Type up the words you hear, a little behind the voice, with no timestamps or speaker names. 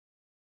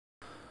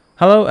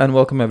Hello and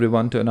welcome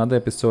everyone to another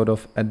episode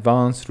of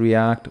Advanced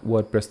React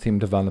WordPress Theme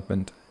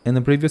Development. In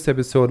the previous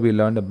episode, we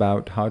learned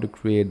about how to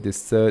create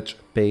this search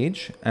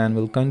page, and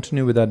we'll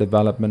continue with our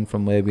development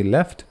from where we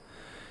left.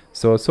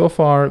 So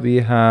far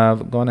we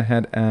have gone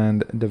ahead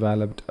and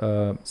developed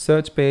a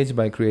search page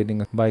by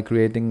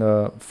creating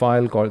a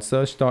file called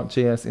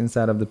search.js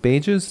inside of the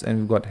pages, and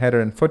we've got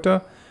header and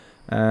footer,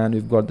 and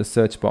we've got the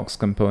search box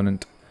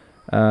component.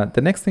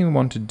 The next thing we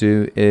want to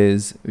do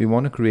is we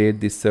want to create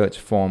the search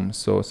form.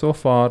 So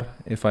far,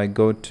 if I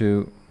go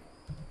to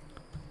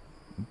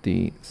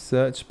the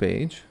search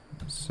page,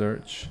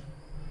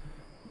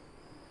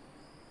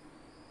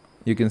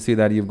 you can see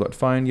that you've got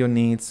find your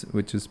needs,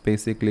 which is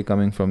basically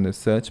coming from the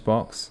search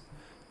box.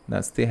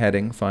 That's the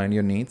heading, find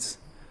your needs,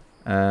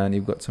 and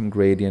you've got some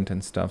gradient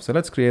and stuff. So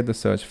let's create the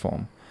search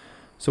form.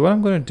 So what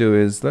I'm going to do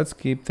is let's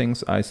keep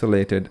things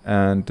isolated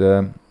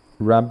and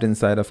wrapped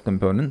inside of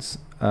components.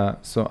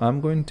 So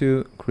I'm going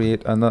to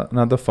create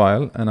another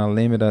file, and I'll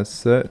name it as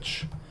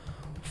search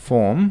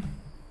form.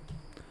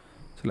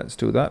 So let's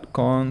do that.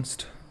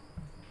 Const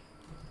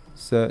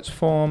search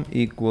form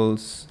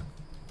equals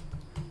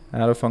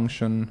arrow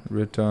function,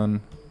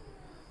 return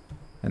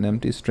an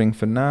empty string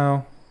for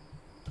now,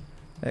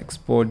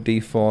 export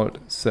default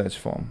search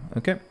form.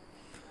 Okay,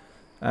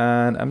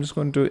 and I'm just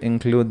going to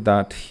include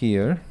that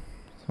here.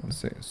 So let's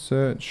say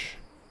search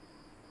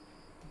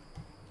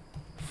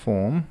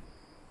form,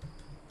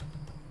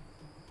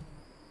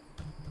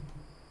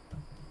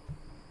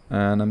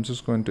 and I'm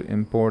just going to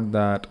import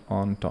that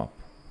on top.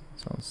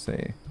 So I'll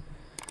say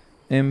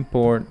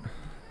import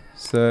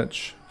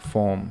search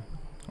form.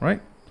 All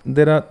right,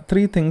 there are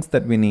three things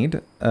that we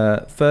need.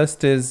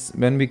 First is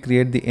when we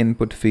create the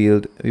input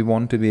field, we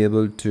want to be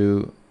able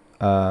to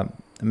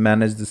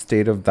manage the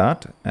state of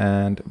that,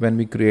 and when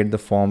we create the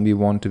form, we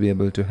want to be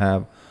able to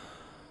have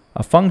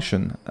a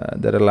function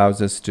that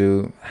allows us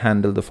to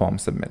handle the form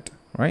submit.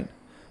 Right,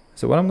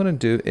 so what I'm going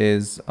to do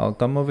is I'll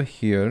come over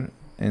here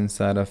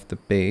inside of the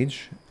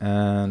page,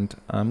 and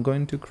I'm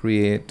going to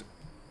create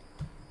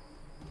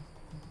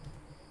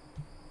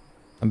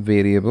a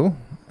variable,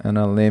 and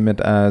I'll name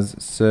it as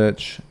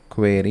search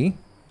query.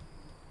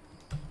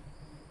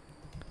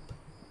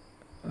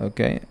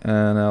 Okay,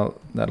 and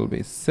that'll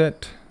be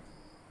set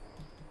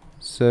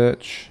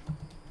search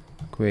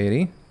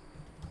query.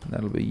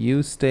 That'll be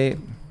use state.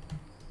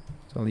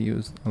 So I'll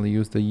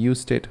use the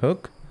use state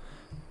hook,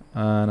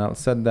 and I'll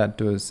set that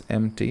to as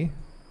empty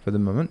for the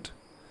moment,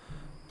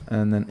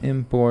 and then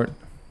import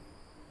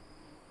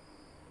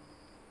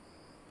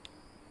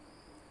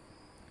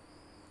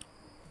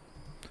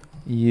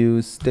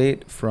use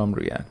state from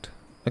React.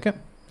 Okay,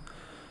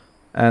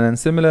 and then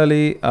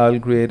similarly I'll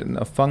create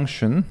a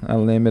function.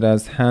 I'll name it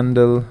as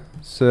handle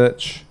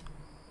search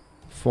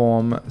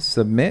form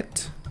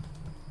submit.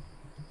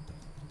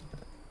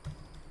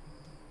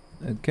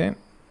 Okay,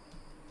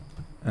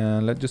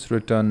 and let's just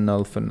return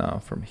null for now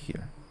from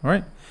here. All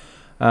right,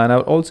 and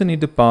I'll also need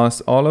to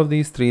pass all of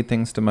these three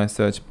things to my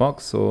search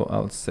box. So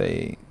I'll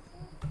say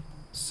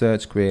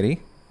search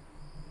query,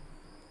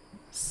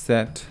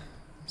 set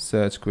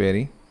search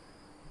query,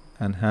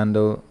 and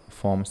handle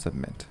form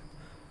submit.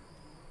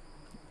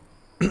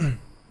 The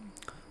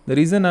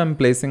reason I'm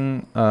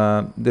placing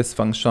this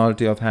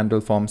functionality of handle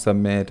form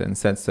submit and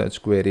set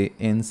search query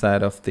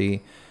inside of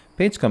the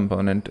page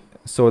component,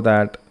 so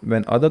that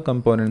when other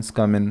components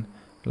come in,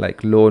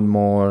 like load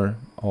more,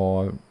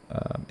 or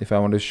if I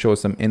want to show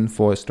some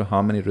info as to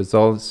how many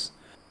results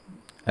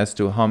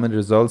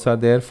are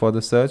there for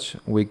the search,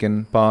 we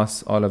can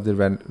pass all of the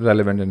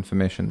relevant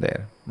information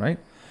there, right?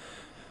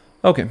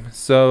 Okay,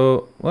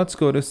 so let's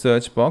go to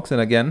search box,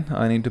 and again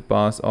I need to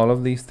pass all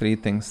of these three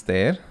things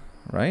there,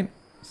 right?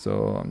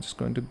 So I'm just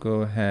going to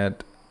go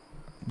ahead,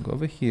 go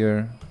over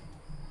here,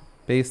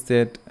 paste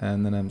it,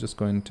 and then I'm just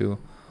going to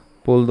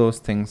pull those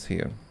things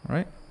here,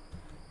 right?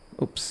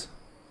 Oops.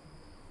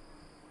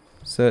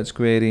 Search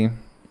query,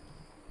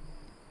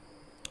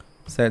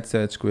 set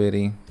search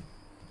query,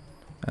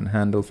 and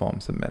handle form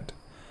submit.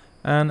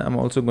 And I'm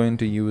also going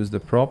to use the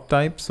prop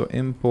type. So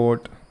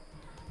import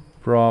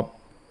prop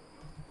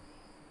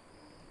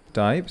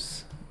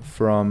types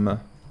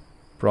from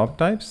prop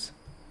types,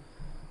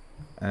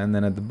 and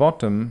then at the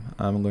bottom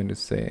I'm going to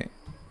say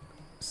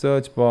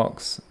search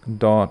box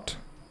dot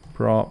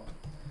prop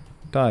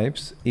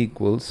types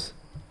equals.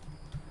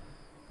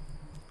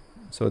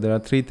 So there are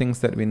three things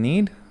that we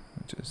need,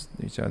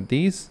 which are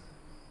these.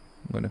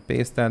 I'm going to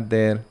paste that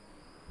there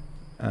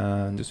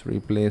and just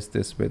replace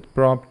this with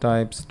prop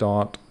types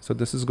dot. So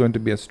this is going to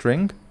be a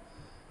string,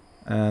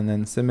 and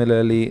then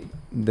similarly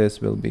this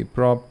will be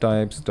prop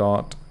types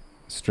dot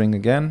string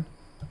again,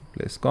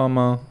 place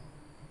comma,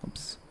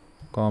 oops,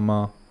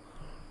 comma,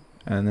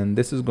 and then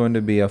this is going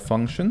to be a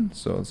function.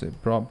 So I'll say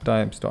prop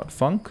types dot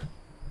func.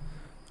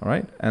 All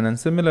right, and then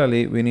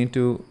similarly we need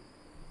to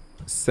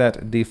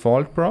set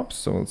default props.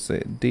 So we'll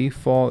say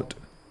default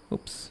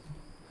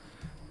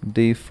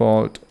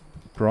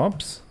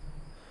props.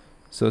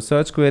 So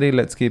search query,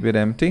 let's keep it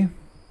empty,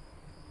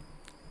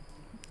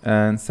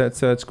 and set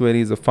search query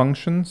is a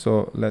function.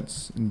 So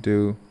let's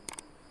do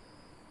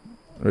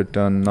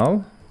return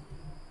null.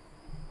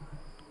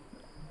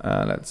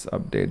 Let's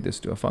update this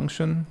to a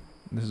function.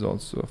 This is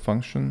also a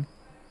function.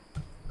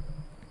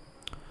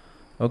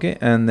 Okay,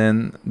 and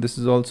then this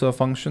is also a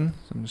function.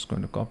 So I'm just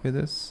going to copy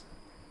this.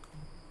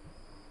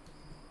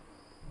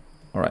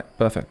 All right,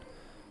 perfect.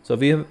 So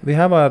we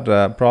have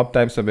our prop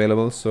types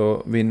available,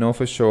 so we know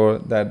for sure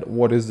that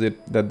what is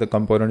it that the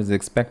component is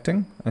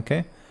expecting.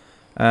 Okay,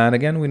 and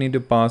again, we need to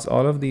pass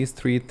all of these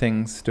three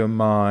things to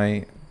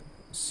my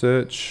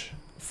search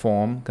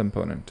form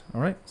component. All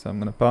right, so I'm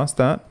going to pass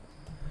that.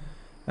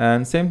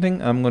 And same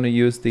thing, I'm going to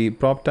use the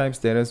prop types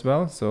there as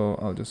well. So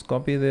I'll just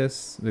copy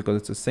this because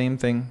it's the same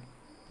thing.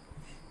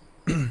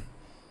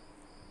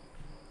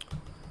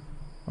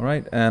 All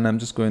right, and I'm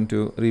just going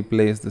to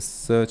replace the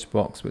search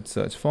box with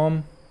search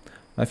form.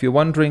 Now, if you're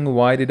wondering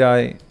why did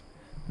I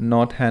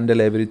not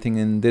handle everything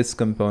in this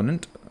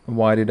component,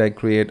 why did I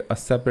create a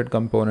separate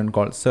component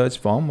called search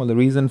form? Well, the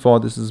reason for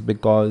this is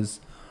because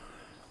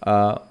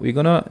we're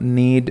gonna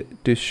need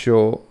to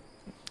show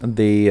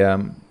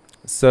the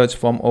search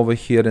form over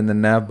here in the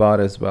nav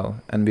bar as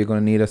well, and we're going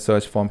to need a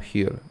search form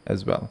here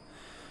as well.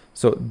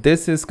 So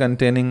this is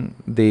containing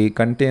the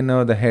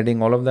container, the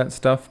heading, all of that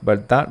stuff,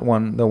 but that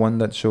one, the one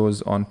that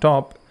shows on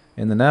top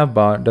in the nav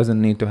bar,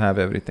 doesn't need to have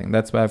everything.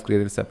 That's why I've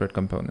created separate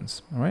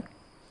components. All right,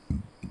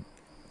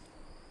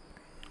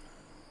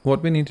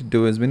 what we need to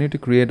do is we need to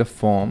create a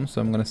form. So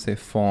I'm going to say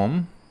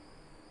form.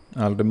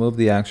 I'll remove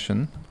the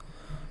action.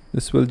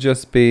 This will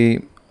just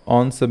be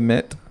on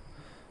submit,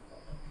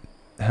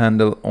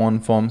 handle on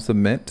form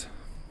submit.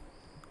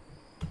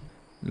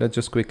 Let's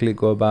just quickly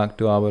go back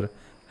to our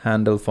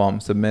handle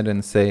form submit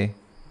and say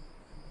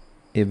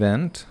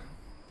event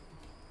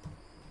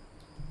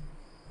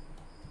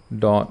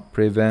dot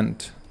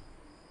prevent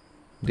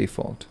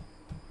default.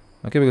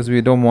 Okay, because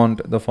we don't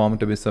want the form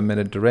to be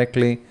submitted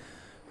directly,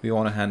 we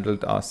want to handle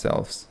it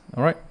ourselves.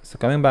 All right, so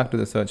coming back to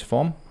the search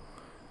form,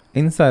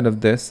 inside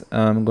of this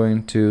I'm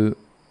going to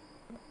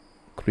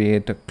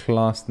create a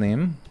class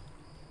name,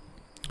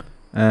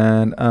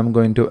 and I'm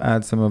going to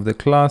add some of the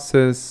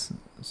classes.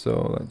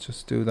 So let's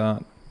just do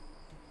that.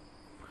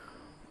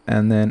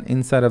 And then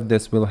inside of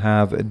this we'll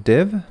have a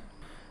div.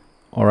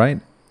 All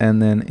right,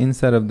 and then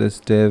inside of this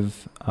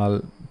div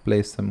I'll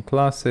place some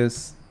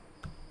classes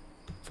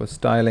for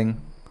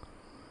styling,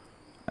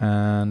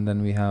 and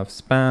then we have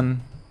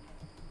span.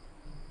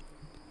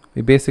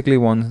 We basically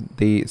want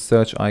the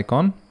search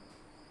icon.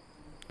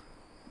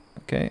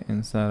 Okay,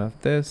 inside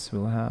of this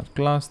we'll have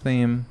class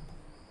name.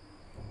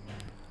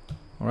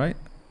 All right,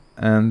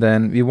 and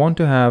then we want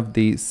to have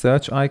the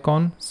search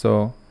icon,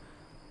 so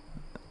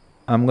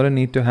I'm going to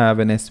need to have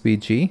an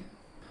SVG.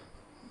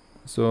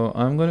 So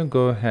I'm going to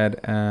go ahead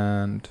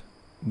and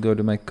go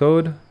to my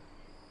code,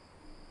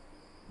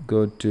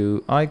 go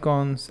to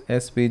icons,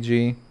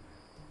 SVG,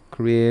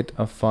 create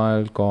a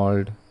file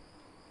called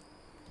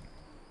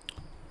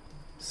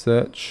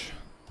search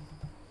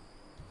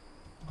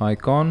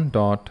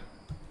icon.svg,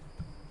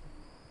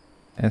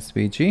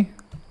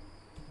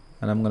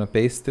 and I'm going to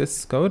paste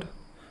this code.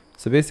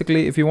 So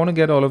basically, if you want to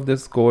get all of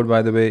this code,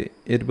 by the way,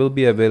 it will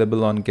be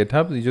available on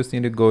GitHub. You just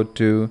need to go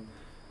to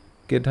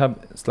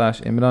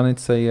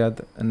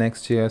github/imranhsayed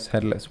Next.js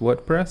Headless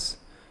WordPress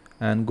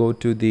and go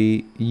to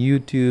the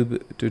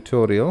YouTube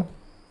tutorial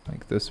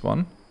like this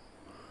one,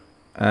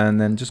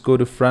 and then just go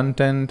to front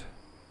end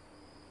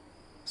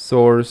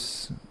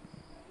source.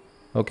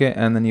 Okay,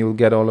 and then you will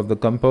get all of the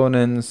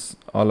components,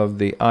 all of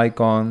the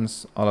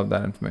icons, all of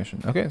that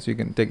information. Okay, so you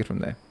can take it from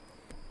there.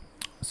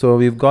 So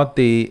we've got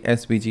the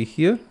SVG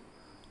here,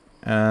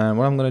 and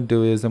what I'm going to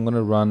do is I'm going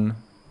to run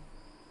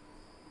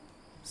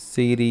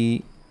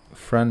cd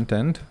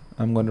frontend.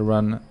 I'm going to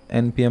run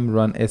npm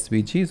run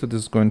svg. So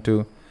this is going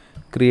to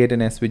create an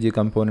SVG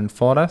component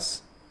for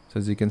us. So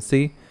as you can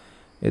see,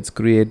 it's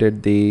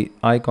created the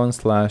icon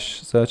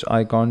slash search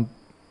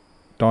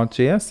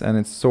icon.js, and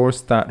it's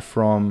sourced that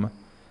from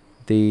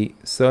the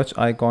search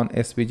icon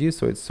SVG.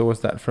 So it's sourced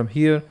that from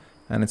here,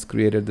 and it's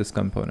created this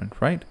component,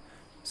 right?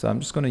 So I'm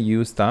just going to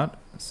use that.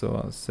 So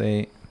I'll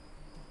say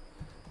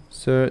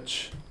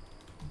search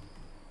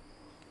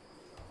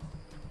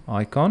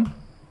icon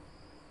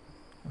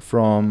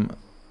from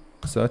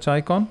search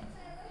icon,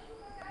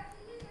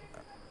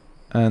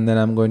 and then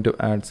I'm going to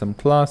add some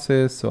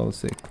classes. So I'll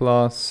say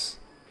class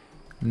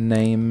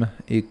name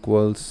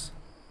equals,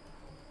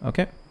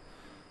 okay.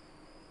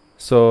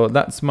 So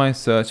that's my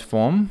search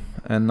form,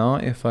 and now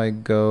if I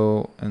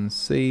go and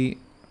see,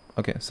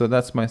 okay, so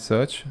that's my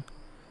search.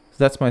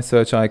 That's my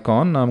search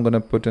icon. Now I'm going to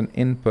put an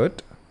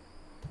input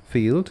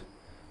field.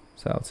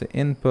 So I'll say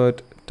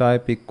input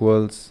type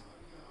equals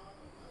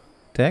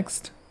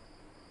text,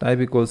 and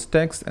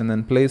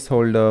then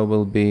placeholder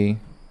will be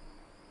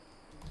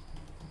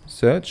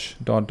search ...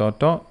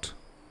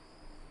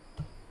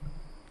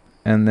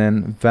 and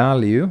then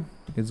value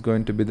is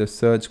going to be the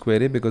search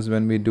query, because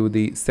when we do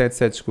the set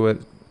search query,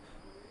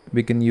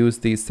 we can use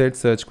the set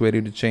search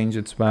query to change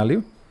its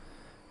value.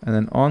 And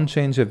then on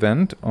change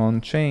event,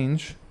 on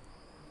change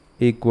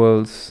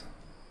equals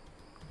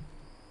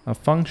a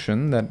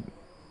function that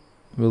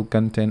will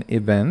contain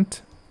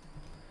event,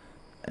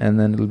 and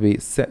then it'll be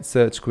set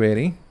search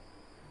query,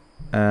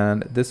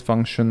 and this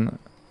function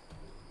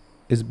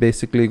is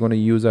basically going to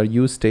use our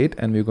use state,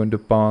 and we're going to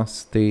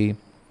pass the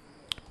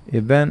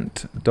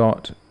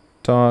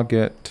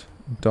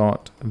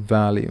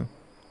event.target.value.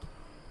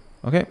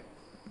 Okay,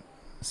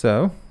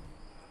 so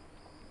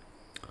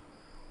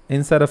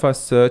inside of our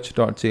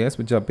search.js,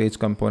 which is our page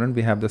component,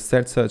 we have the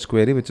set search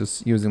query, which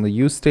is using the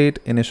use state.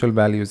 Initial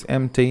value is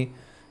empty,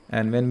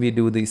 and when we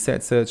do the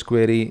set search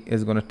query,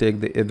 is going to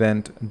take the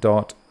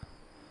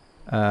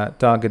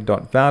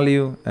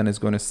event.target.value and is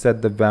going to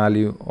set the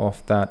value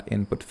of that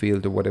input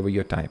field to whatever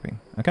you're typing.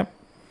 Okay.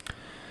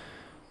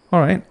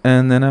 All right,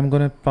 and then I'm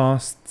going to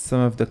pass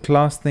some of the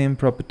class name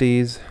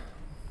properties.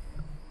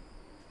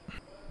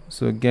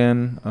 So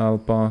again, I'll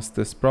pass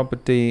this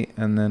property,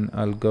 and then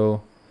I'll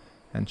go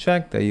and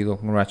check. There you go.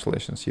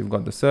 Congratulations. You've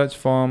got the search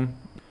form.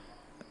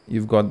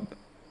 You've got,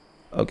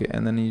 okay.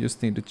 And then you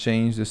just need to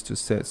change this to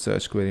set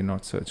search query,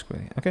 not search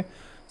query. Okay.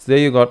 So there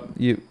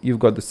you've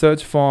got the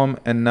search form.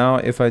 And now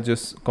if I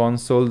just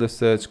console the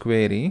search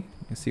query,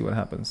 you see what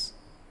happens.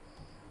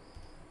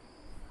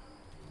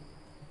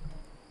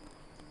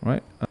 All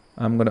right.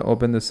 I'm going to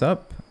open this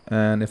up.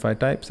 And if I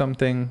type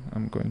something,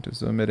 I'm going to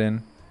zoom it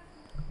in.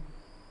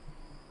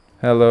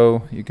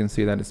 Hello, you can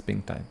see that it's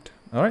being typed.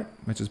 All right,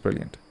 which is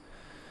brilliant.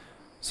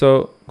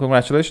 So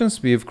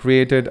congratulations, we've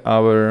created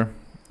our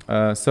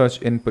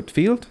search input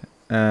field,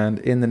 and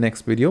in the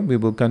next video we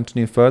will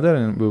continue further,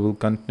 and we will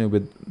continue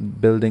with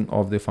building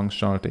of the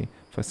functionality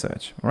for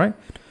search. All right,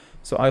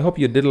 so I hope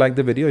you did like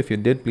the video. If you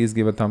did, please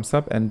give a thumbs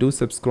up, and do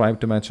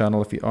subscribe to my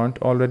channel if you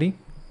aren't already.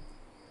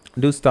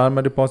 Do start my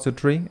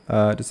repository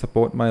to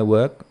support my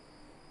work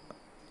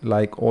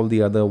like all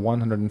the other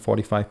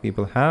 145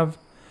 people have.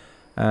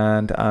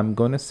 And I'm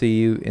going to see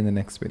you in the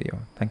next video.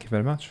 Thank you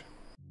very much.